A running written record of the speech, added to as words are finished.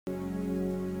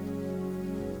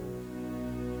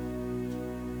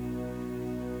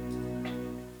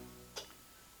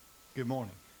Good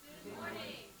morning. Good morning.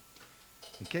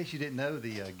 In case you didn't know,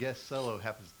 the guest solo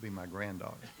happens to be my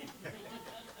granddaughter.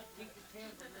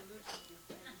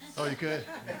 Oh, you could?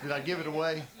 Did I give it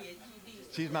away?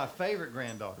 She's my favorite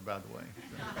granddaughter, by the way.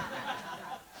 So.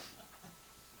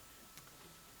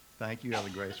 Thank you,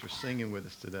 Ellie Grace, for singing with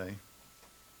us today.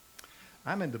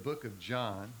 I'm in the book of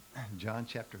John, John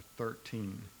chapter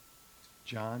 13.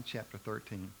 John chapter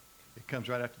 13. It comes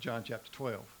right after John chapter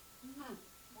 12,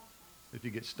 if you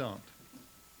get stumped.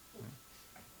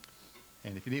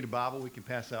 And if you need a Bible, we can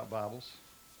pass out Bibles.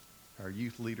 Our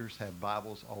youth leaders have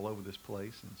Bibles all over this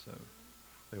place, and so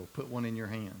they will put one in your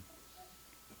hand.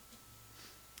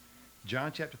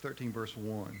 John chapter 13, verse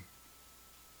 1.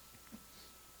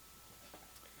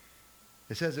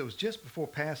 It says, it was just before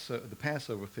the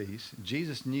Passover feast.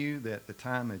 Jesus knew that the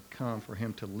time had come for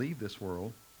him to leave this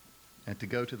world and to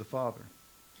go to the Father.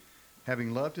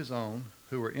 Having loved his own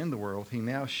who were in the world, he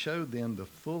now showed them the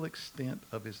full extent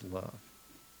of his love.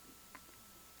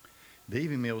 The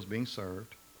evening meal was being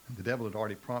served, and the devil had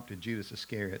already prompted Judas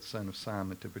Iscariot, son of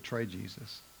Simon, to betray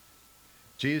Jesus.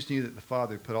 Jesus knew that the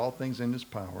Father had put all things in his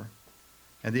power,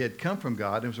 and they had come from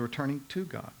God and was returning to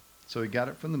God. So he got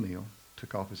up from the meal,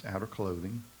 took off his outer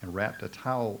clothing, and wrapped a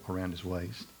towel around his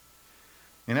waist.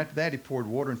 And after that, he poured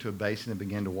water into a basin and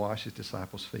began to wash his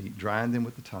disciples' feet, drying them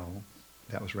with the towel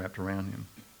that was wrapped around him.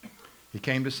 He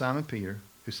came to Simon Peter,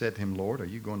 who said to him, "Lord, are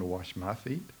you going to wash my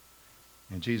feet?"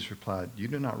 And Jesus replied, "You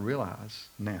do not realize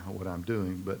now what I'm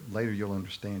doing, but later you'll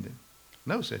understand it."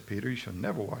 "No," said Peter, "you shall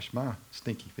never wash my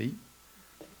stinky feet."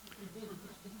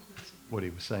 That's what he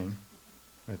was saying.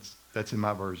 That's in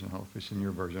my version. I don't know if it's in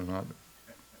your version or not.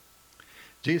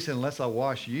 Jesus said, "Unless I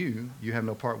wash you, you have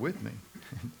no part with me."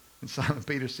 And Simon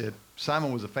Peter said,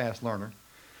 Simon was a fast learner.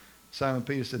 Simon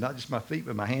Peter said, "Not just my feet,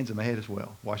 but my hands and my head as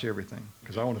well. Wash everything,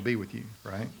 because I want to be with you,"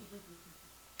 right?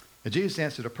 And Jesus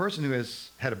answered, "A person who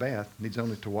has had a bath needs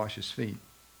only to wash his feet.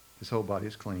 His whole body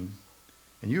is clean.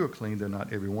 And you are clean, though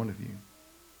not every one of you."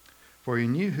 For he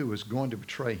knew who was going to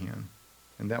betray him,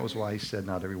 and that was why he said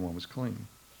not everyone was clean.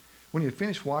 When he had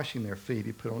finished washing their feet,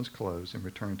 he put on his clothes and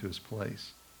returned to his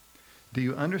place. "Do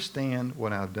you understand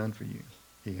what I have done for you?"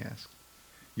 he asked.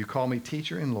 "You call me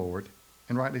teacher and Lord,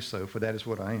 and rightly so, for that is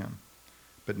what I am.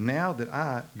 But now that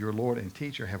I, your Lord and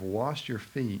teacher, have washed your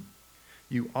feet,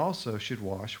 you also should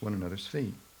wash one another's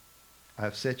feet. I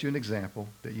have set you an example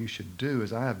that you should do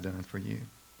as I have done for you.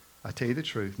 I tell you the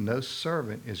truth, no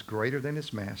servant is greater than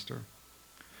his master,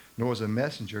 nor is a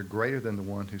messenger greater than the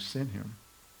one who sent him.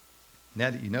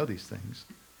 Now that you know these things,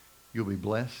 you'll be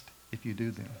blessed if you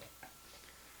do them."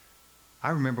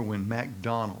 I remember when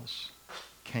McDonald's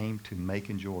came to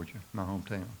Macon, Georgia, my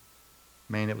hometown.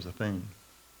 Man, it was a thing.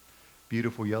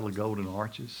 Beautiful yellow golden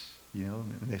arches,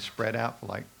 and they spread out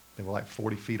they were like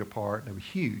 40 feet apart. They were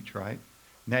huge, right?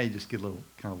 Now you just get a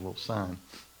little sign.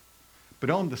 But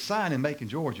on the sign in Macon,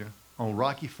 Georgia, on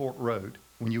Rocky Fork Road,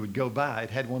 when you would go by,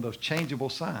 it had one of those changeable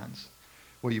signs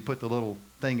where you put the little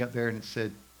thing up there and it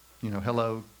said,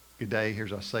 "Hello, good day,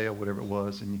 here's our sale," whatever it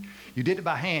was. And you did it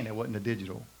by hand. It wasn't a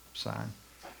digital sign.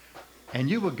 And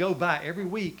you would go by every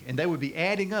week and they would be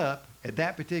adding up at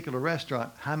that particular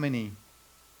restaurant how many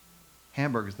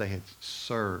hamburgers they had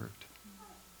served.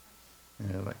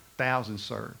 Like thousands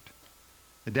served.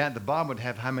 And down at the bottom would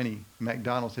have how many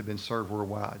McDonald's had been served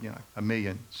worldwide,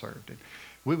 1,000,000 served. And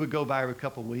we would go by every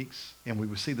couple of weeks and we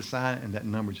would see the sign and that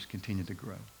number just continued to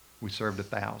grow. We served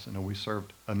 1,000, or we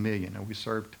served 1,000,000, or we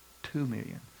served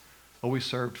 2,000,000, or we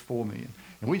served 4,000,000.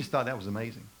 And we just thought that was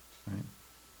amazing, right?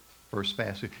 First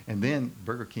fast food. And then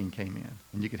Burger King came in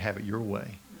and you could have it your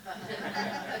way.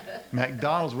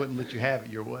 McDonald's wouldn't let you have it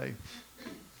your way.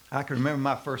 I can remember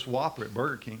my first Whopper at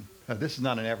Burger King. This is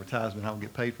not an advertisement. I don't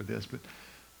get paid for this, but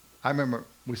I remember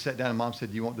we sat down and Mom said,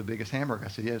 "Do you want the biggest hamburger?" I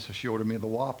said, "Yes." So she ordered me the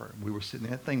Whopper. We were sitting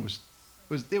there. That thing was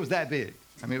that big.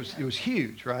 I mean, it was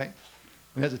huge, right?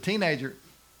 And as a teenager,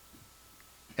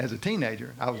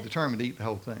 I was determined to eat the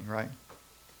whole thing, right?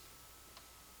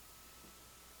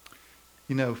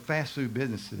 Fast food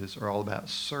businesses are all about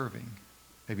serving.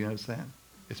 Have you noticed that?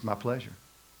 It's my pleasure,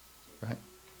 right?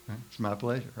 It's my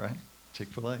pleasure, right?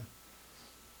 Chick-fil-A.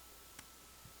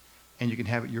 And you can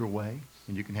have it your way,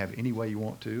 and you can have it any way you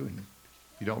want to. And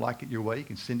if you don't like it your way, you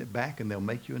can send it back, and they'll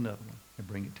make you another one and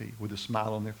bring it to you with a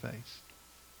smile on their face.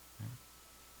 Right?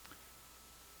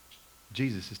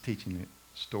 Jesus is teaching a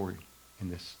story in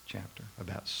this chapter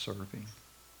about serving.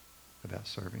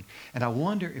 And I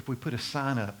wonder if we put a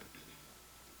sign up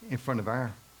in front of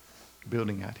our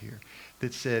building out here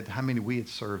that said how many we had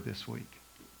served this week.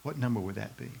 What number would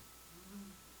that be?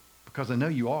 Because I know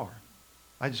you are.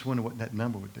 I just wonder what that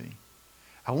number would be.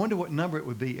 I wonder what number it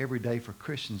would be every day for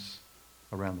Christians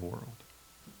around the world.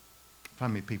 How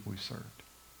many people we've served.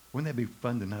 Wouldn't that be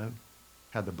fun to know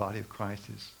how the body of Christ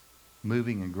is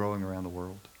moving and growing around the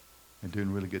world and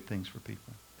doing really good things for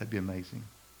people? That'd be amazing.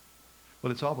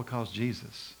 Well, it's all because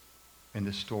Jesus in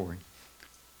this story.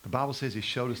 The Bible says he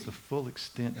showed us the full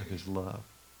extent of his love.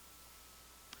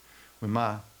 When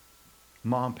my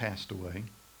mom passed away,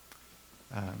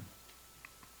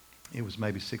 it was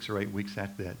maybe 6 or 8 weeks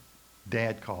after that.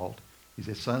 Dad called. He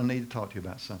said, "Son, I need to talk to you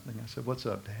about something." I said, "What's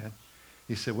up, Dad?"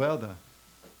 He said, "Well,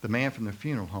 the man from the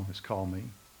funeral home has called me,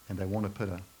 and they want to put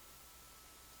a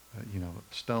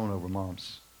stone over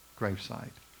Mom's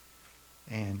gravesite."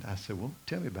 And I said, "Well,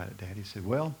 tell me about it, Dad." He said,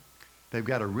 "Well, they've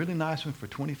got a really nice one for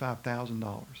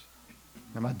 $25,000.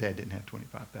 Now, my dad didn't have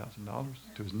 $25,000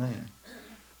 to his name.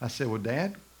 I said, "Well,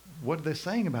 Dad, what are they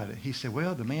saying about it?" He said,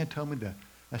 "Well, the man told me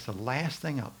that's the last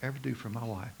thing I'll ever do for my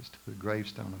wife is to put a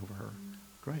gravestone over her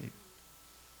grave."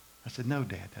 I said, "No,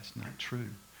 Dad, that's not true.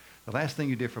 The last thing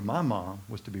you did for my mom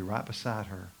was to be right beside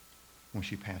her when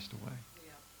she passed away.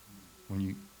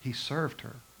 Yeah. He served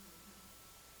her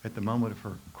at the moment of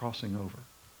her crossing over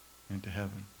into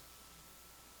heaven."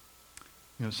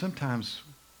 Sometimes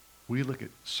we look at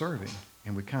serving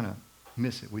and we kind of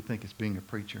miss it. We think it's being a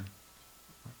preacher,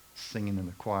 singing in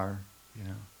the choir,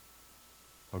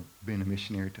 or being a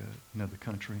missionary to another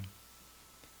country.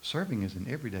 Serving is an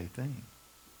everyday thing.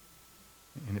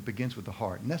 And it begins with the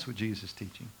heart. And that's what Jesus is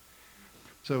teaching.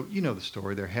 So you know the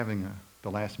story. They're having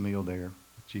the last meal there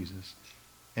with Jesus.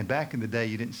 And back in the day,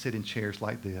 you didn't sit in chairs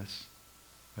like this.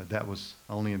 That was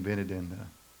only invented in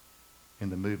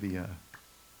the movie The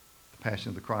Passion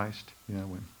of the Christ.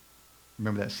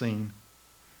 Remember that scene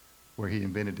where he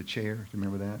invented the chair? Do you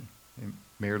remember that? And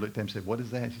Mary looked at him and said, "What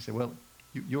is that?" She said, "Well,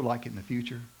 you'll like it in the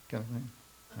future," kind of thing.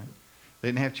 Right? They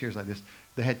didn't have chairs like this.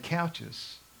 They had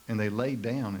couches, and they laid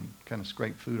down and kind of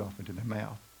scraped food off into their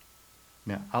mouth.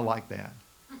 Now, I like that.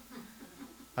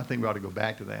 I think we ought to go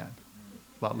back to that.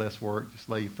 A lot less work. Just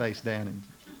lay your face down and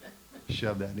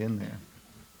shove that in there.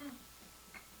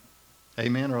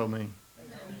 Amen or oh me?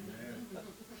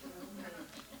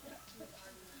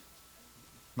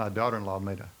 My daughter-in-law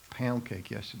made a pound cake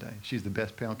yesterday. She's the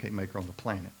best pound cake maker on the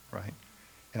planet, right?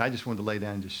 And I just wanted to lay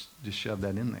down and just shove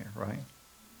that in there, right?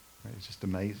 It's just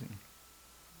amazing.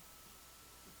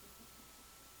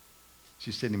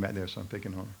 She's sitting back there, so I'm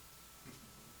picking on her.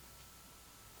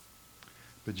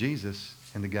 But Jesus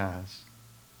and the guys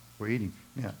were eating.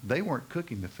 Now, they weren't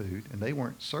cooking the food, and they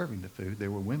weren't serving the food.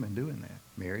 There were women doing that.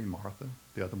 Mary and Martha,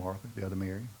 the other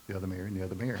Mary, the other Mary, and the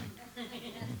other Mary.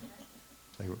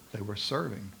 They were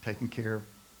serving, taking care of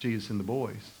Jesus and the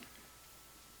boys.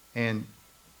 And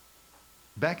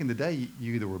back in the day,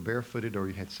 you either were barefooted or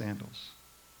you had sandals.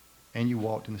 And you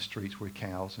walked in the streets where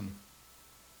cows and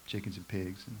chickens and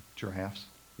pigs and giraffes,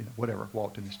 whatever,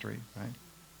 walked in the street, right?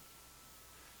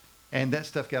 And that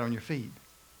stuff got on your feet.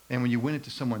 And when you went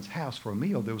into someone's house for a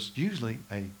meal, there was usually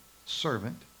a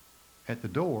servant at the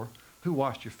door who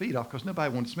washed your feet off because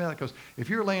nobody wanted to smell it. Because if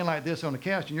you're laying like this on the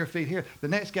couch and your feet here, the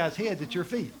next guy's head's at your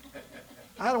feet.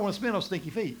 I don't want to smell no stinky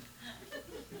feet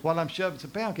while I'm shoving some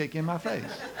pound cake in my face.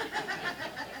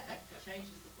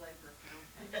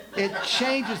 It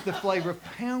changes the flavor of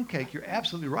pound cake. You're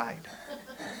absolutely right.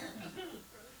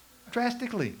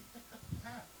 Drastically.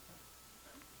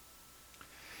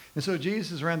 And so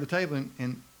Jesus is around the table,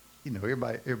 and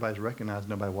everybody's recognized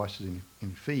nobody washes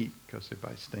any feet because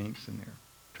everybody stinks and they're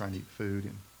trying to eat food.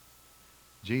 And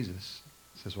Jesus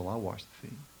says, "Well, I'll wash the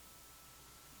feet."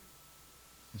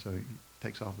 And so he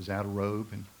takes off his outer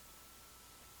robe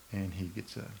and he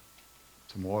gets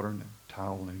some water and a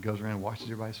towel, and he goes around and washes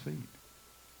everybody's feet.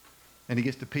 And he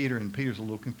gets to Peter, and Peter's a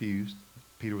little confused.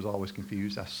 Peter was always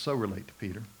confused. I so relate to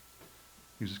Peter.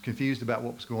 He was confused about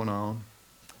what was going on.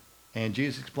 And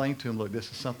Jesus explained to him, "Look, this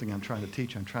is something I'm trying to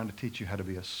teach you. I'm trying to teach you how to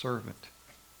be a servant.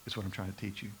 That's what I'm trying to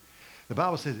teach you." The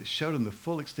Bible says it showed him the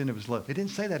full extent of his love. It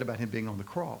didn't say that about him being on the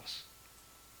cross.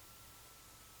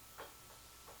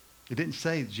 It didn't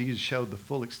say that Jesus showed the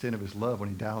full extent of his love when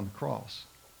he died on the cross,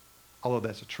 although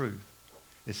that's a truth.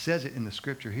 It says it in the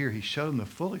scripture here. He showed them the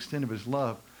full extent of his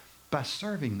love by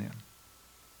serving them.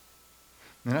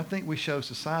 And I think we show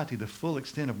society the full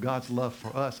extent of God's love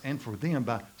for us and for them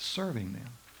by serving them.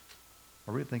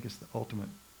 I really think it's the ultimate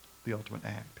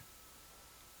act.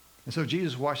 And so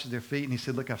Jesus washes their feet, and he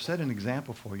said, "Look, I've set an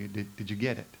example for you. Did you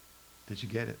get it? Did you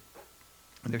get it?"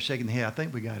 And they're shaking their head. "I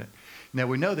think we got it." Now,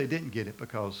 we know they didn't get it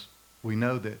because we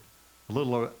know that a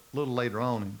little later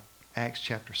on in Acts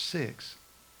chapter 6,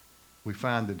 we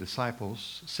find the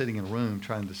disciples sitting in a room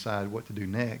trying to decide what to do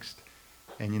next.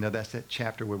 And, that's that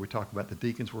chapter where we talk about the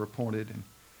deacons were appointed,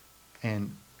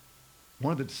 and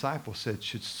one of the disciples said,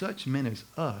 should such men as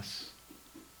us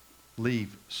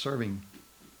leave serving,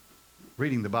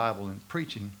 reading the Bible and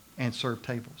preaching and serve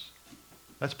tables?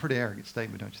 That's a pretty arrogant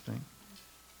statement, don't you think?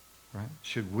 Right?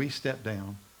 Should we step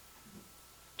down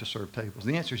to serve tables?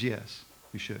 The answer is yes,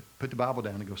 you should. Put the Bible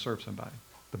down and go serve somebody.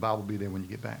 The Bible will be there when you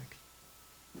get back.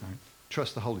 Right?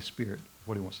 Trust the Holy Spirit,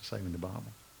 what he wants to say in the Bible.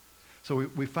 So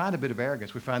we find a bit of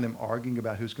arrogance. We find them arguing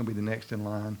about who's going to be the next in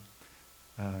line.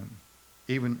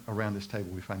 Even around this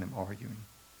table, we find them arguing.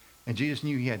 And Jesus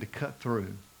knew he had to cut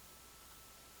through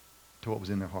to what was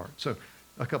in their heart. So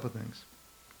a couple of things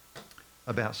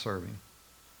about serving.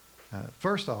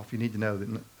 First off, you need to know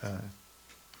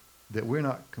that we're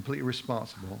not completely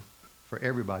responsible for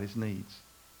everybody's needs.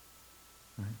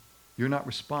 Right? You're not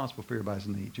responsible for everybody's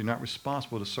needs. You're not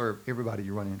responsible to serve everybody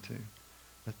you run into.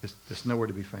 That's nowhere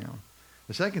to be found.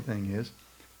 The second thing is,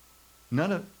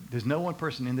 there's no one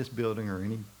person in this building or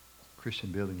any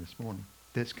Christian building this morning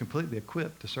that's completely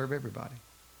equipped to serve everybody.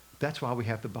 That's why we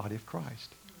have the body of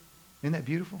Christ. Isn't that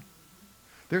beautiful?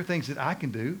 There are things that I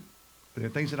can do, but there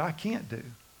are things that I can't do.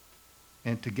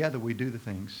 And together we do the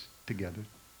things together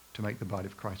to make the body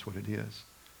of Christ what it is.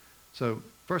 So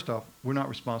first off, we're not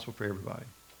responsible for everybody.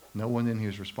 No one in here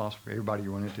is responsible for everybody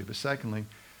you run into. But secondly,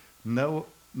 no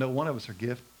one of us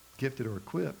are gifted or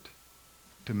equipped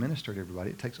to minister to everybody.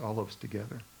 It takes all of us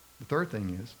together. The third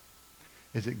thing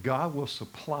is that God will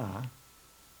supply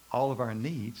all of our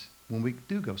needs when we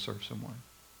do go serve someone.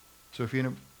 So if you're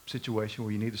in a situation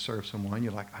where you need to serve someone,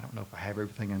 you're like, I don't know if I have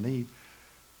everything I need,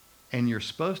 and you're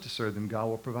supposed to serve them, God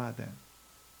will provide that.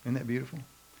 Isn't that beautiful?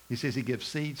 He says he gives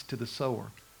seeds to the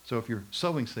sower. So if you're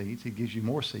sowing seeds, he gives you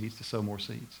more seeds to sow more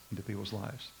seeds into people's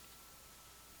lives.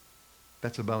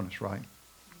 That's a bonus, right?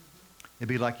 It'd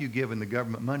be like you giving the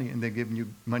government money and then giving you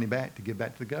money back to give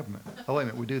back to the government. Oh, wait a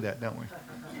minute, we do that, don't we?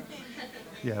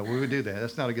 Yeah, we would do that.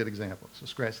 That's not a good example, so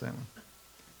scratch that one.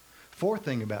 Fourth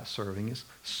thing about serving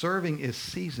is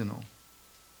seasonal.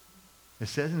 It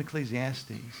says in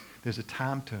Ecclesiastes, there's a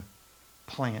time to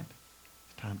plant,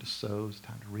 it's time to sow, it's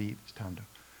time to reap, it's time to...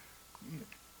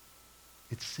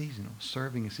 It's seasonal.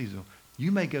 Serving is seasonal.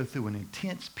 You may go through an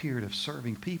intense period of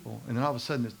serving people, and then all of a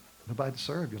sudden there's nobody to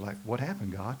serve. You're like, what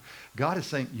happened, God? God is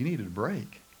saying, you needed a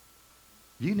break.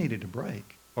 You needed a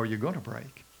break, or you're going to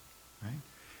break. Right?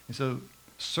 And so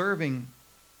serving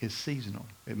is seasonal.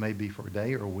 It may be for a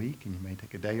day or a week, and you may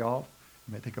take a day off.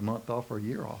 You may take a month off or a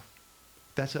year off.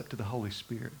 That's up to the Holy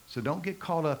Spirit. So don't get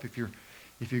caught up if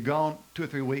you're gone 2 or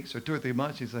 3 weeks or 2 or 3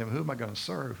 months, you say, well, who am I going to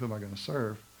serve? Who am I going to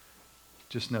serve?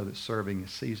 Just know that serving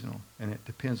is seasonal, and it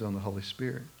depends on the Holy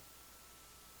Spirit.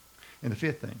 And the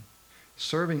fifth thing,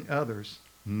 serving others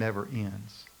never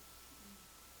ends.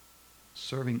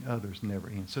 Serving others never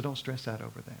ends. So don't stress out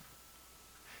over that.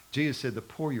 Jesus said the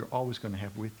poor you're always going to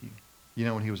have with you. You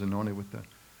know, when he was anointed with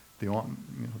the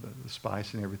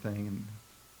spice and everything, and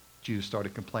Jesus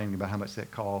started complaining about how much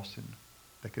that cost, and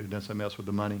they could have done something else with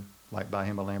the money, like buy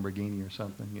him a Lamborghini or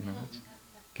something. You know, that's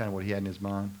kind of what he had in his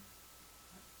mind.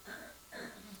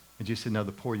 And Jesus said, no,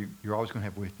 the poor you're always going to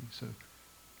have with you. So,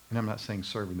 and I'm not saying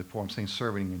serving the poor. I'm saying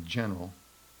serving in general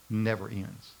never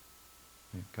ends.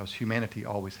 Because humanity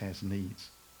always has needs.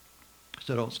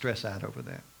 So don't stress out over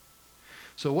that.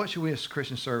 So what should we as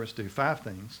Christian servants do? 5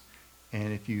 things.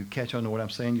 And if you catch on to what I'm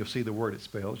saying, you'll see the word it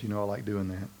spells. You know I like doing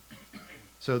that.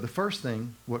 So the first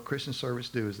thing, what Christian servants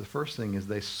do is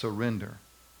they surrender.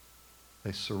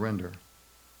 They surrender.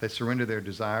 They surrender their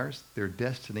desires, their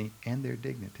destiny, and their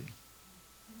dignity.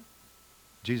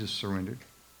 Jesus surrendered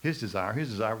his desire.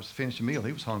 His desire was to finish a meal.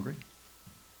 He was hungry.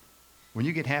 When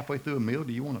you get halfway through a meal,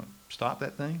 do you want to stop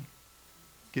that thing?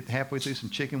 Get halfway through some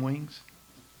chicken wings?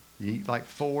 You eat like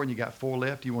 4 and you got 4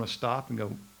 left. Do you want to stop and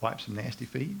go wipe some nasty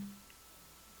feet?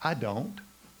 I don't.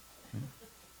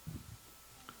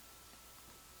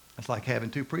 It's like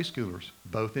having 2 preschoolers,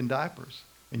 both in diapers.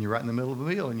 And you're right in the middle of a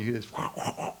meal and you hear this,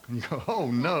 and you go, oh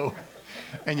no.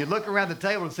 And you look around the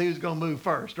table and see who's going to move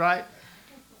first, right?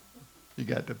 You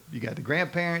got the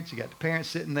grandparents, you got the parents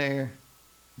sitting there,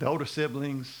 the older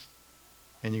siblings,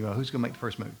 and you go, who's going to make the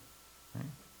first move? Right?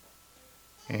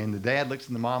 And the dad looks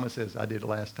at the mom and says, I did it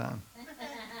last time.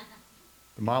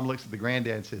 The mom looks at the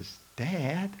granddad and says,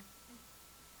 Dad?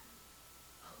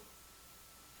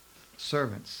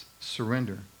 Servants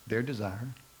surrender their desire,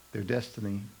 their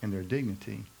destiny, and their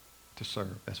dignity to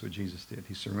serve. That's what Jesus did.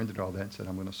 He surrendered all that and said,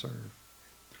 I'm going to serve.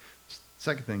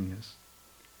 Second thing is,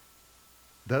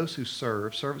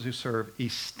 servants who serve,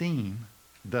 esteem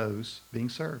those being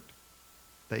served.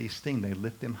 They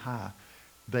lift them high.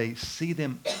 They see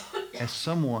them as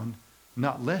someone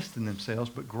not less than themselves,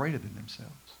 but greater than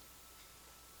themselves.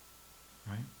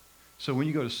 Right? So when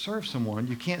you go to serve someone,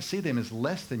 you can't see them as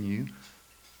less than you,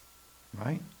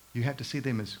 right? You have to see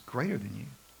them as greater than you.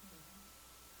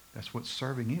 That's what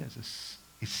serving is. It's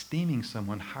esteeming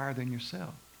someone higher than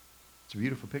yourself. It's a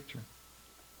beautiful picture.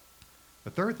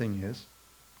 The third thing is,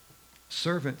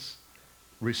 servants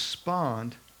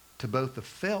respond to both the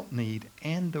felt need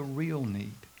and the real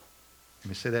need. Let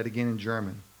me say that again in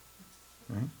German.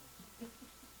 Right?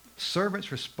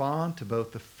 Servants respond to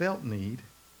both the felt need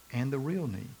and the real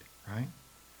need, right?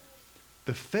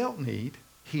 The felt need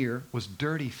here was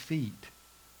dirty feet,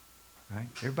 right?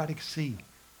 Everybody can see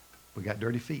we got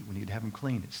dirty feet. We need to have them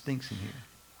cleaned. It stinks in here.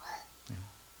 You know,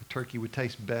 the turkey would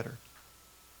taste better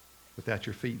without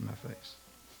your feet in my face.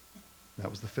 That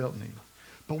was the felt need.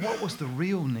 But what was the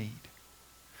real need?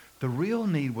 The real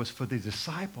need was for the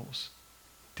disciples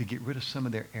to get rid of some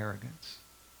of their arrogance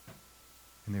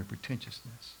and their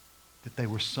pretentiousness. That they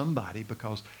were somebody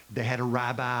because they had a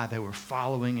rabbi they were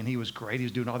following, and he was great. He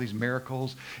was doing all these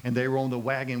miracles, and they were on the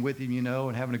wagon with him, you know,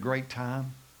 and having a great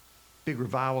time. Big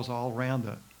revivals all around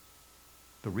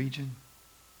the region,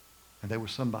 and they were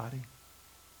somebody.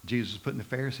 Jesus was putting the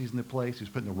Pharisees in their place. He was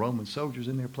putting the Roman soldiers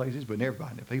in their places. He was putting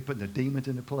everybody in their place. He was putting the demons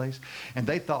in their place, and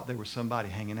they thought there was somebody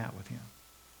hanging out with him.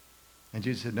 And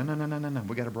Jesus said, no,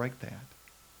 we got to break that.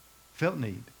 Felt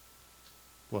need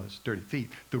was dirty feet.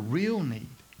 The real need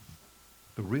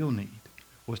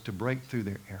was to break through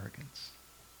their arrogance.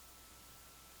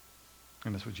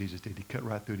 And that's what Jesus did. He cut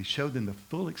right through it. He showed them the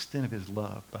full extent of his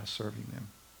love by serving them.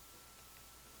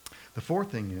 The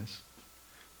fourth thing is,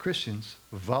 Christians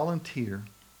volunteer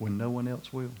when no one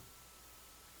else will.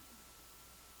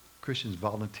 Christians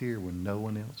volunteer when no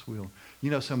one else will.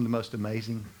 You know, some of the most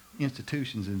amazing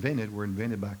institutions were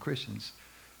invented by Christians.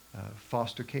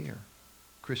 Foster care,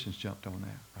 Christians jumped on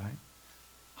that, right?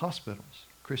 Hospitals,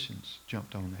 Christians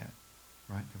jumped on that,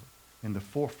 right? In the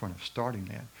forefront of starting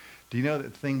that. Do you know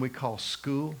that the thing we call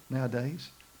school nowadays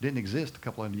didn't exist a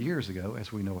couple of years ago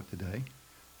as we know it today,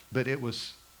 but it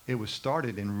was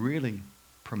started and really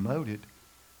promoted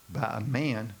by a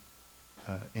man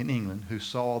in England who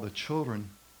saw the children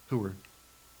who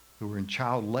were in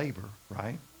child labor,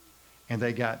 right? And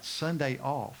they got Sunday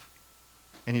off.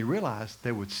 And he realized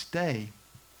they would stay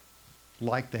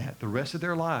like that the rest of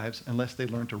their lives unless they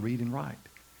learned to read and write.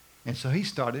 And so he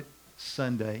started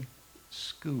Sunday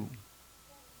school.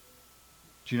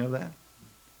 Did you know that?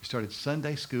 He started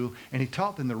Sunday school, and he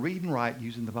taught them to read and write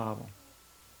using the Bible.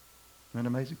 Isn't that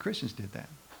amazing? Christians did that.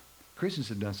 Christians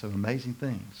have done some amazing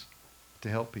things to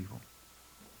help people.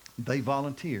 They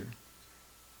volunteer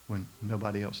when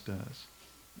nobody else does.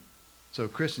 So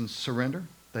Christians surrender.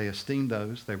 They esteem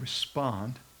those. They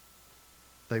respond.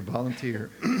 They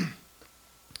volunteer.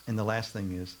 And the last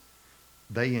thing is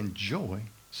they enjoy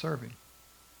serving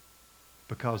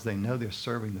because they know they're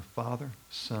serving the Father,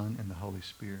 Son, and the Holy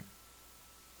Spirit.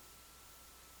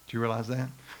 Do you realize that?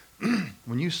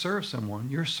 When you serve someone,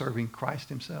 you're serving Christ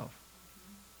himself.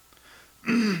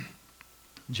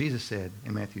 Jesus said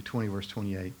in Matthew 20, verse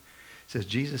 28, it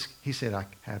says, he said, I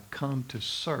have come to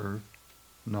serve,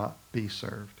 not be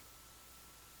served.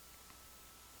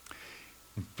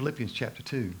 In Philippians chapter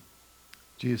 2,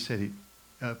 Jesus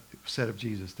said of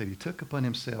Jesus that he took upon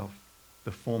himself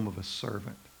the form of a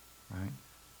servant, right?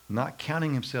 Not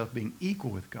counting himself being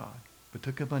equal with God, but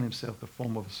took upon himself the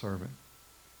form of a servant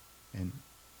and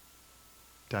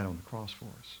died on the cross for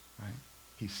us, right?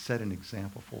 He set an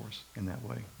example for us in that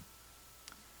way.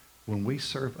 When we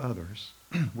serve others,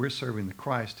 we're serving the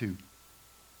Christ who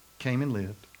came and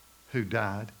lived, who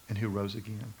died, and who rose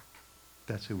again.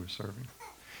 That's who we're serving.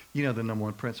 You know the number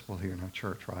one principle here in our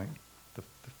church, right? The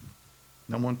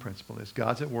number one principle is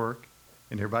God's at work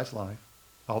in everybody's life,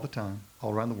 all the time,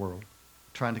 all around the world,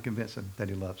 trying to convince them that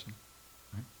he loves them,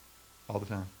 right? All the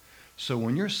time. So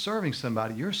when you're serving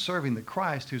somebody, you're serving the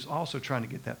Christ who's also trying to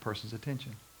get that person's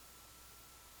attention.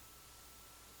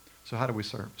 So how do we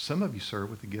serve? Some of you serve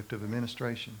with the gift of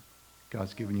administration.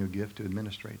 God's given you a gift to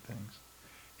administrate things.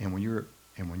 And when you're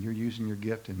using your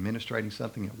gift in administrating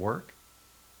something at work,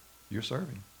 you're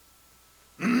serving.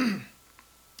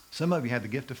 Some of you have the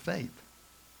gift of faith.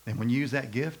 And when you use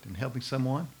that gift in helping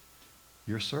someone,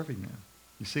 you're serving them.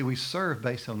 You see, we serve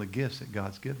based on the gifts that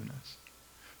God's given us.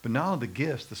 But not only the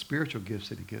gifts, the spiritual gifts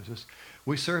that he gives us,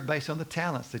 we serve based on the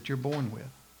talents that you're born with.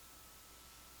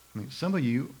 I mean, some of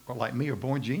you are like me, are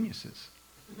born geniuses.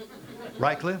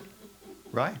 Right, Cliff?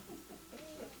 Right?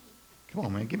 Come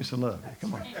on, man. Give me some love.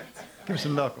 Come on. Give me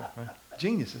some knuckle. Right?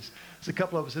 Geniuses. There's a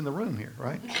couple of us in the room here,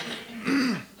 right?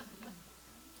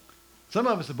 Some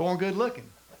of us are born good looking,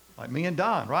 like me and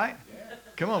Don, right?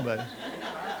 Come on, buddy.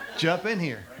 Jump in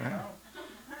here. Right?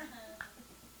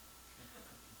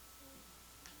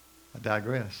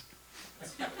 digress.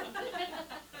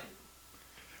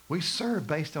 We serve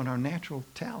based on our natural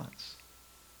talents.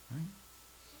 Right?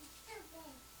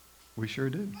 We sure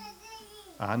do.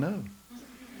 I know.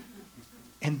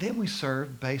 And then we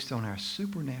serve based on our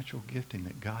supernatural gifting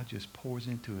that God just pours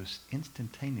into us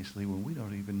instantaneously when we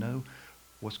don't even know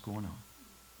what's going on.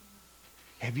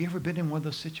 Have you ever been in one of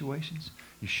those situations?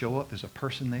 You show up, there's a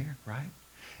person there, right?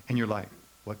 And you're like,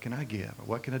 what can I give? Or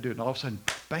what can I do? And all of a sudden,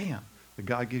 bam, the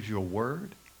God gives you a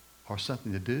word or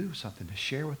something to do, something to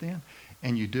share with them.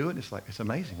 And you do it, and it's like, it's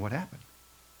amazing. What happened?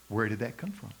 Where did that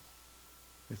come from?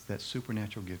 It's that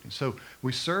supernatural gifting. So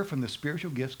we serve from the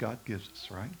spiritual gifts God gives us,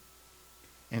 right?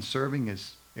 And serving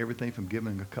is everything from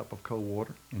giving a cup of cold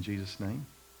water in Jesus' name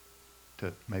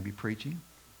to maybe preaching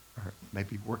or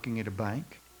maybe working at a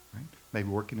bank, right? Maybe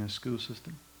working in a school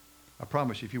system. I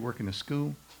promise you, if you work in a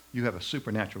school, you have a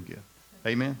supernatural gift.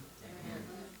 Amen?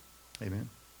 Amen. Amen.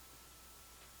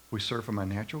 We serve from our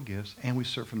natural gifts, and we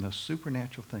serve from those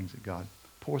supernatural things that God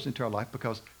pours into our life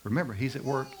because, remember, he's at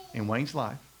work in Wayne's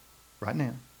life right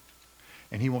now,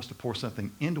 and he wants to pour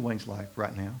something into Wayne's life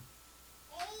right now,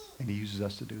 and he uses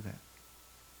us to do that,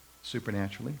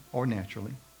 supernaturally or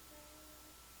naturally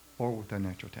or with our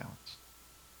natural talents.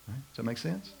 Right? Does that make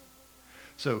sense?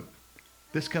 So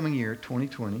this coming year,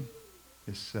 2020,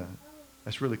 is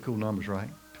that's really cool numbers, right?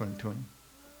 2020.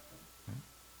 Right?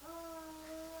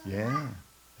 Yeah.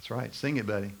 That's right. Sing it,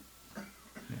 buddy.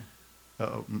 Yeah.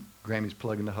 Uh-oh, Grammy's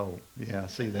plugging the hole. Yeah, I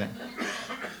see that.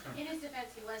 In his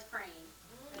defense, he was praying.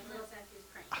 In a little sense, he was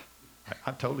praying.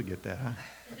 I totally get that.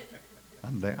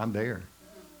 I'm there. I'm there.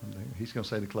 He's going to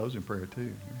say the closing prayer,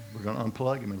 too. We're going to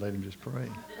unplug him and let him just pray.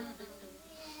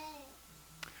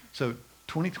 So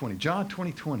 2020, John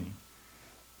 20:20,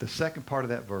 the second part of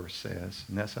that verse says,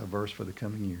 and that's our verse for the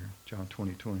coming year, John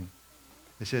 20:20.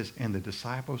 It says, and the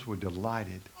disciples were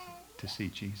delighted to see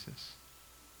Jesus.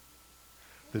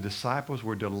 The disciples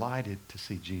were delighted to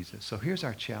see Jesus. So here's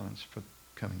our challenge for the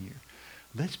coming year.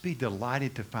 Let's be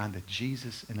delighted to find the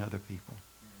Jesus in other people.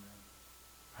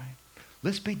 Right?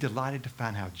 Let's be delighted to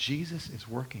find how Jesus is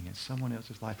working in someone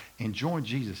else's life and join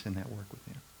Jesus in that work with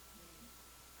them.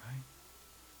 Right?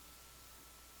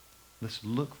 Let's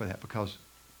look for that because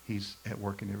he's at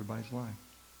work in everybody's life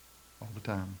all the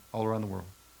time, all around the world,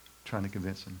 trying to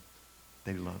convince them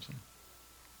that he loves them.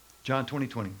 John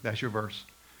 20:20, that's your verse.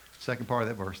 Second part of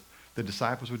that verse. The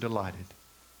disciples were delighted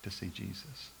to see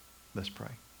Jesus. Let's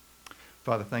pray.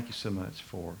 Father, thank you so much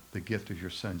for the gift of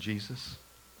your son, Jesus.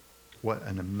 What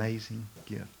an amazing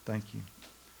gift. Thank you.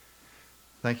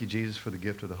 Thank you, Jesus, for the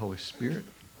gift of the Holy Spirit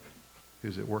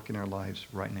who's at work in our lives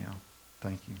right now.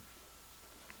 Thank you.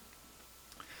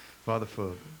 Father,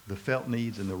 for the felt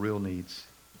needs and the real needs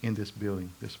in this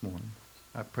building this morning,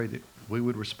 I pray that we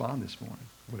would respond this morning,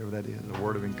 whatever that is, a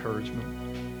word of encouragement,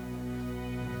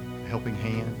 a helping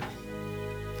hand,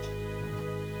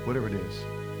 whatever it is.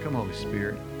 Come, Holy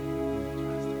Spirit.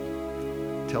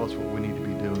 Tell us what we need to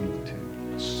be doing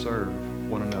to serve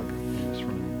one another in this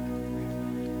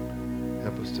room.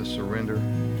 Help us to surrender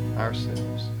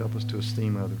ourselves. Help us to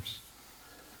esteem others.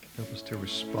 Help us to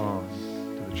respond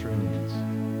to the true needs.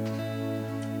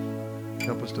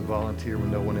 Help us to volunteer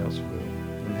when no one else will.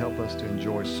 And help us to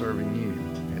enjoy serving you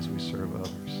as we serve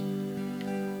others.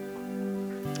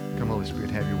 Come, Holy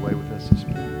Spirit, have your way with us this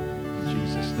morning.